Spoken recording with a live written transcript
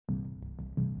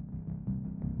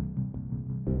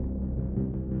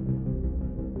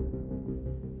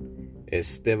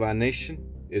Esteva Nation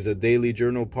is a daily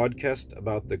journal podcast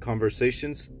about the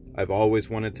conversations I've always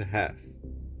wanted to have.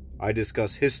 I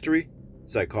discuss history,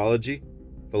 psychology,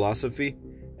 philosophy,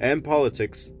 and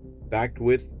politics, backed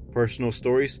with personal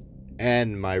stories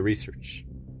and my research.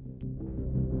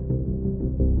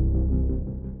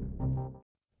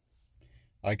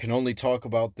 I can only talk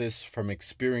about this from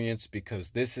experience because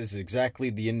this is exactly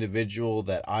the individual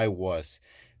that I was.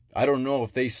 I don't know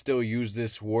if they still use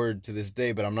this word to this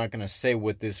day, but I'm not going to say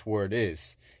what this word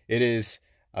is. It is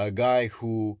a guy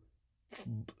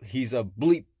he's a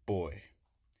bleep boy.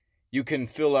 You can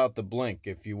fill out the blank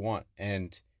if you want,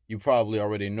 and you probably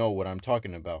already know what I'm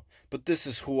talking about. But this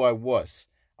is who I was.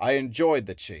 I enjoyed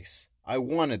the chase. I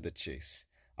wanted the chase.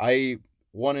 I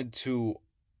didn't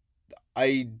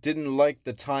like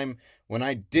the time when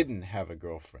I didn't have a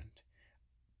girlfriend.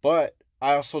 But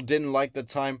I also didn't like the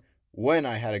time when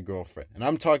I had a girlfriend. And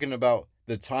I'm talking about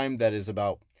the time that is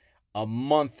about a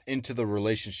month into the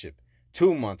relationship,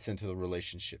 2 months into the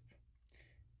relationship.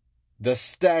 The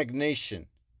stagnation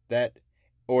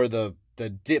or the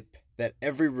dip that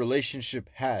every relationship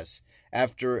has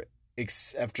after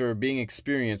being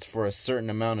experienced for a certain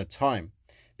amount of time.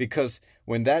 Because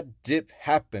when that dip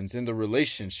happens in the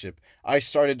relationship, I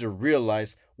started to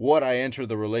realize what I entered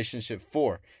the relationship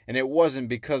for. And it wasn't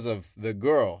because of the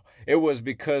girl. It was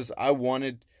because I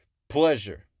wanted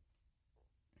pleasure.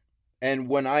 And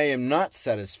when I am not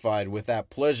satisfied with that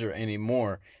pleasure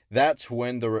anymore, that's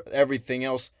when everything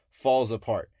else falls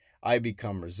apart. I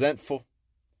become resentful.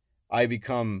 I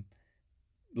become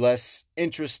less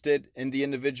interested in the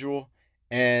individual.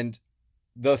 And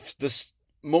the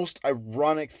most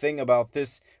ironic thing about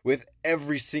this with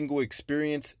every single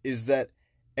experience is that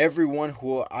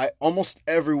almost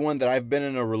everyone that I've been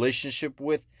in a relationship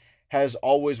with has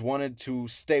always wanted to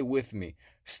stay with me,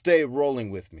 stay rolling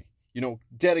with me,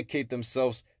 dedicate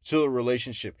themselves to the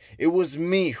relationship. It was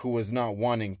me who was not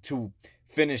wanting to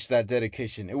finish that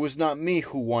dedication. It was not me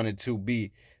who wanted to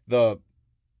be the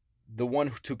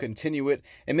one to continue it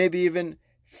and maybe even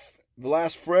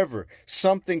last forever.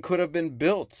 Something could have been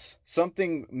built.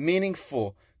 Something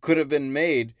meaningful could have been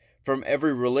made from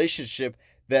every relationship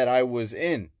that I was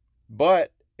in.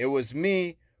 But it was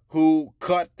me who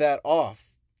cut that off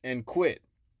and quit.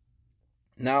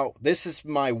 Now, this is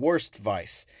my worst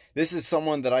vice. This is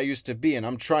someone that I used to be, and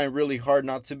I'm trying really hard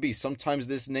not to be. Sometimes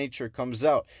this nature comes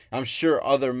out. I'm sure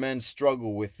other men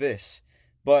struggle with this.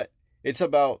 But it's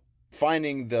about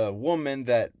finding the woman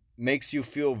that makes you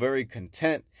feel very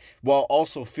content while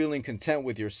also feeling content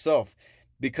with yourself,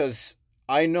 because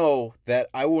I know that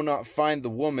I will not find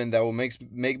the woman that will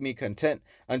make me content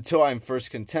until I'm first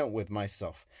content with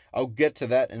myself. I'll get to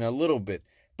that in a little bit.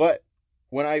 But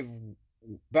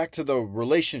back to the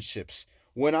relationships,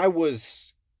 when I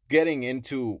was getting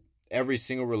into every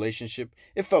single relationship,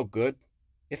 it felt good.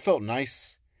 It felt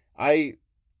nice. I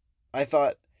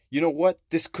thought, you know what?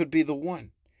 This could be the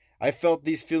one. I felt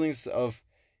these feelings of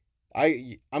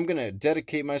I'm going to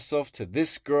dedicate myself to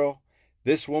this girl.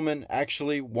 This woman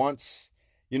actually wants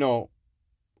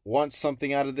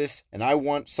something out of this, and I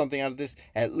want something out of this.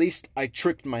 At least I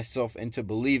tricked myself into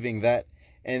believing that.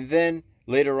 And then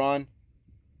later on,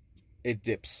 it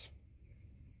dips.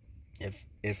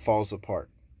 It falls apart.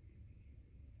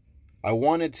 I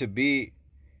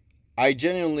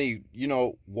genuinely,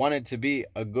 wanted to be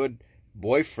a good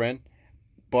boyfriend,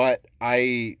 but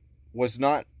I was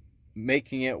not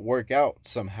making it work out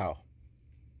somehow.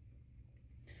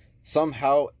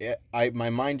 My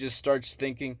mind just starts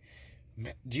thinking,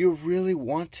 do you really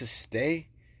want to stay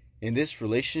in this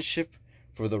relationship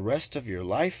for the rest of your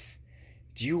life?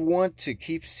 Do you want to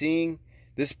keep seeing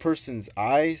this person's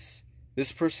eyes,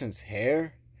 this person's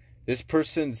hair, this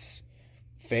person's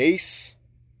face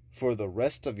for the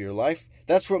rest of your life?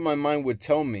 That's what my mind would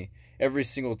tell me every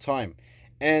single time.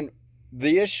 And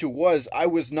the issue was I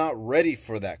was not ready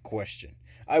for that question.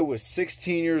 I was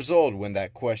 16 years old when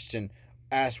that question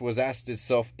was asked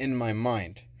itself in my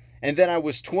mind. And then I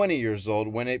was 20 years old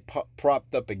when it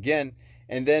propped up again.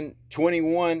 And then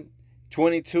 21,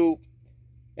 22.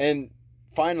 And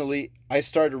finally, I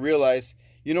started to realize,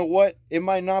 you know what? It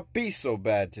might not be so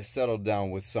bad to settle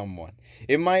down with someone.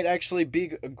 It might actually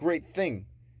be a great thing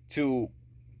to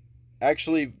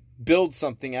actually build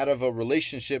something out of a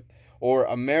relationship or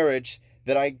a marriage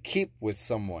that I keep with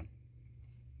someone.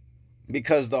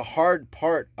 Because the hard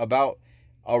part about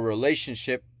a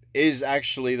relationship is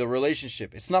actually the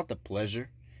relationship. It's not the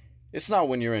pleasure. It's not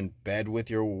when you're in bed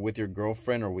with your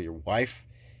girlfriend or with your wife.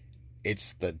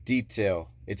 It's the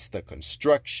detail. It's the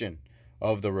construction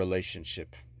of the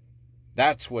relationship.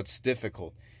 That's what's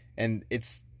difficult. And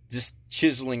it's just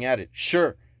chiseling at it.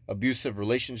 Sure, abusive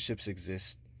relationships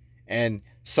exist, and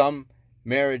some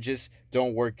marriages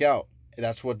don't work out.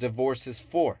 That's what divorce is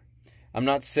for. I'm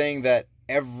not saying that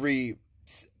every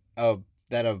uh,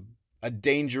 that a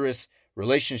dangerous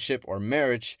relationship or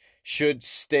marriage should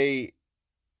stay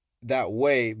that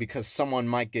way because someone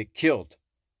might get killed.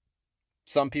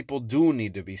 Some people do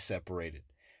need to be separated,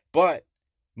 but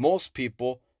most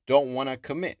people don't want to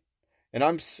commit. And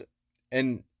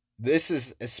and this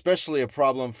is especially a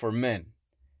problem for men,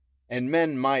 and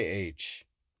men my age,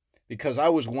 because I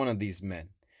was one of these men.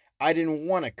 I didn't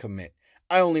want to commit.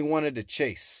 I only wanted to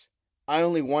chase. I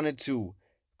only wanted to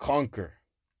conquer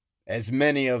as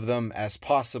many of them as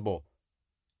possible.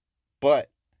 But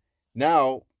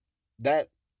now that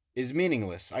is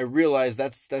meaningless. I realize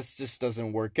that just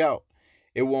doesn't work out.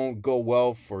 It won't go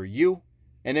well for you,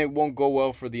 and it won't go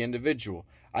well for the individual.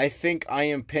 I think I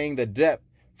am paying the debt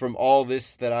from all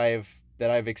this that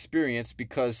I've experienced,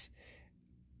 because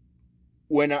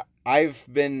when I've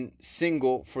been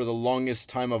single for the longest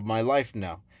time of my life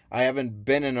now. I haven't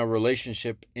been in a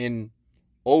relationship in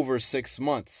over 6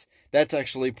 months. That's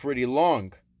actually pretty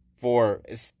long for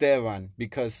Esteban,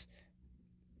 because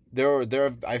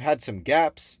I've had some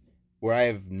gaps where I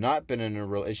have not been in a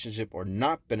relationship or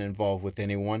not been involved with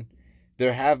anyone.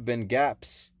 There have been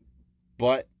gaps,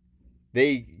 but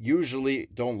they usually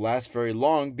don't last very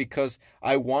long because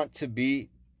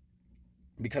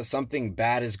because something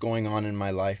bad is going on in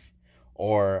my life,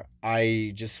 or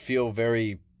I just feel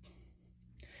very,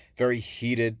 very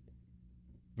heated,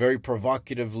 very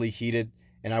provocatively heated,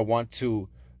 and I want to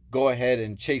go ahead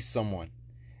and chase someone.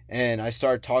 And I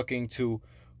start talking to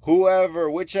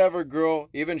whichever girl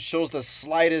even shows the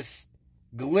slightest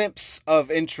glimpse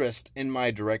of interest in my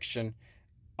direction,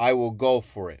 I will go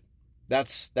for it.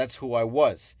 That's who I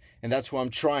was, and that's who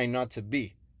I'm trying not to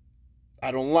be.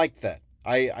 I don't like that.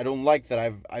 I don't like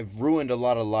that I've ruined a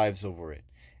lot of lives over it.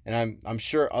 And I'm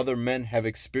sure other men have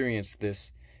experienced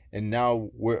this, and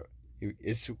now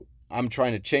I'm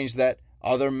trying to change that.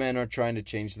 Other men are trying to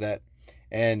change that.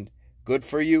 And good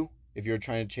for you if you're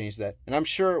trying to change that. And I'm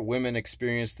sure women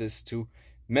experience this too.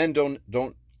 Men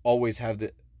don't always have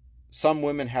some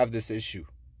women have this issue,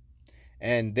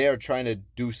 and they are trying to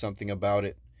do something about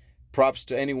it. Props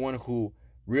to anyone who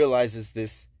realizes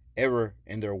this error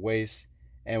in their ways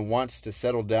and wants to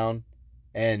settle down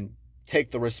and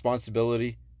take the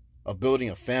responsibility of building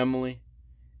a family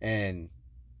and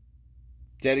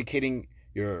dedicating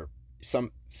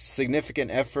some significant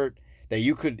effort that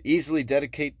you could easily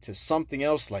dedicate to something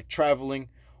else like traveling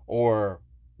or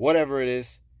whatever it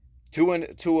is,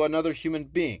 to another human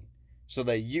being, so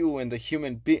that you and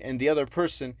the other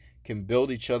person can build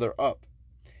each other up.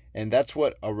 And that's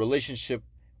what a relationship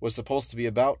was supposed to be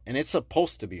about, and it's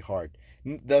supposed to be hard.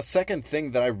 The second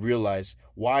thing that I realized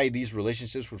why these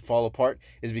relationships would fall apart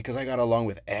is because I got along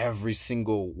with every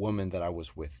single woman that I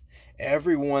was with.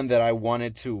 Everyone that I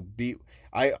wanted to be.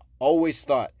 I always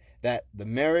thought that the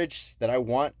marriage that I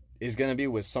want is going to be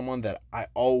with someone that I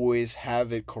always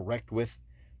have it correct with.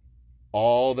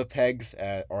 All the pegs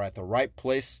are at the right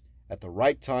place, at the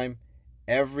right time,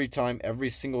 every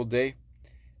single day.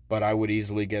 But I would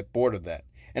easily get bored of that.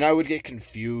 And I would get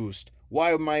confused.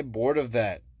 Why am I bored of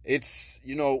that?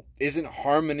 Isn't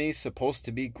harmony supposed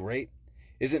to be great?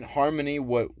 Isn't harmony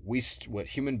what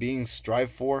human beings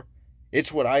strive for?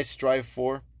 It's what I strive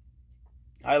for.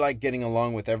 I like getting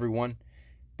along with everyone,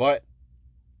 but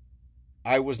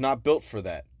I was not built for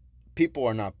that. People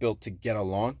are not built to get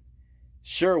along.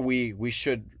 Sure, we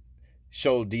should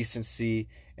show decency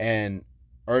and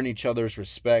earn each other's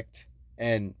respect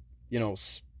and,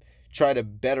 try to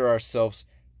better ourselves,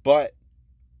 but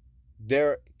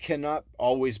there cannot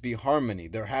always be harmony.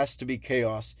 There has to be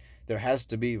chaos, there has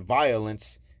to be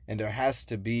violence, and there has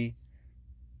to be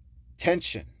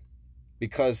tension.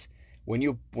 Because when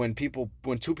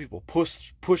two people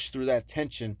push through that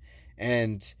tension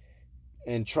and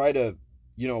try to,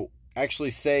 actually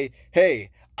say,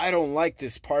 hey, I don't like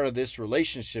this part of this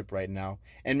relationship right now,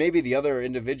 and maybe the other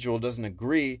individual doesn't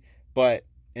agree, kind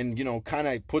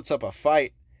of puts up a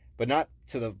fight, but not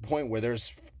to the point where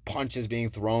there's punches being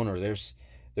thrown or there's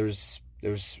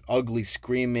ugly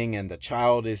screaming and the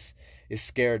child is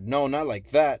scared. No, not like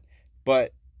that,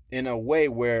 but in a way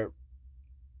where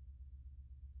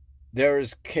there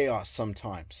is chaos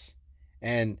sometimes,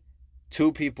 and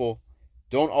two people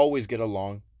don't always get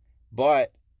along,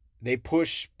 but they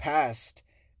push past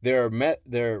their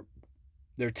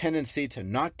tendency to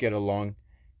not get along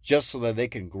just so that they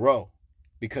can grow,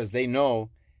 because they know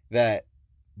that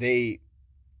they're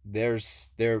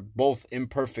both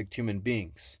imperfect human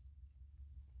beings.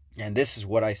 And this is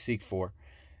what I seek for,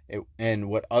 and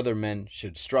what other men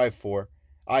should strive for,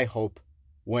 I hope,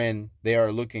 when they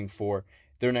are looking for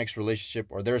their next relationship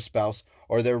or their spouse,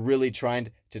 or they're really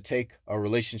trying to take a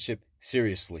relationship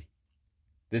seriously.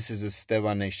 This is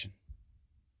Esteban Nation.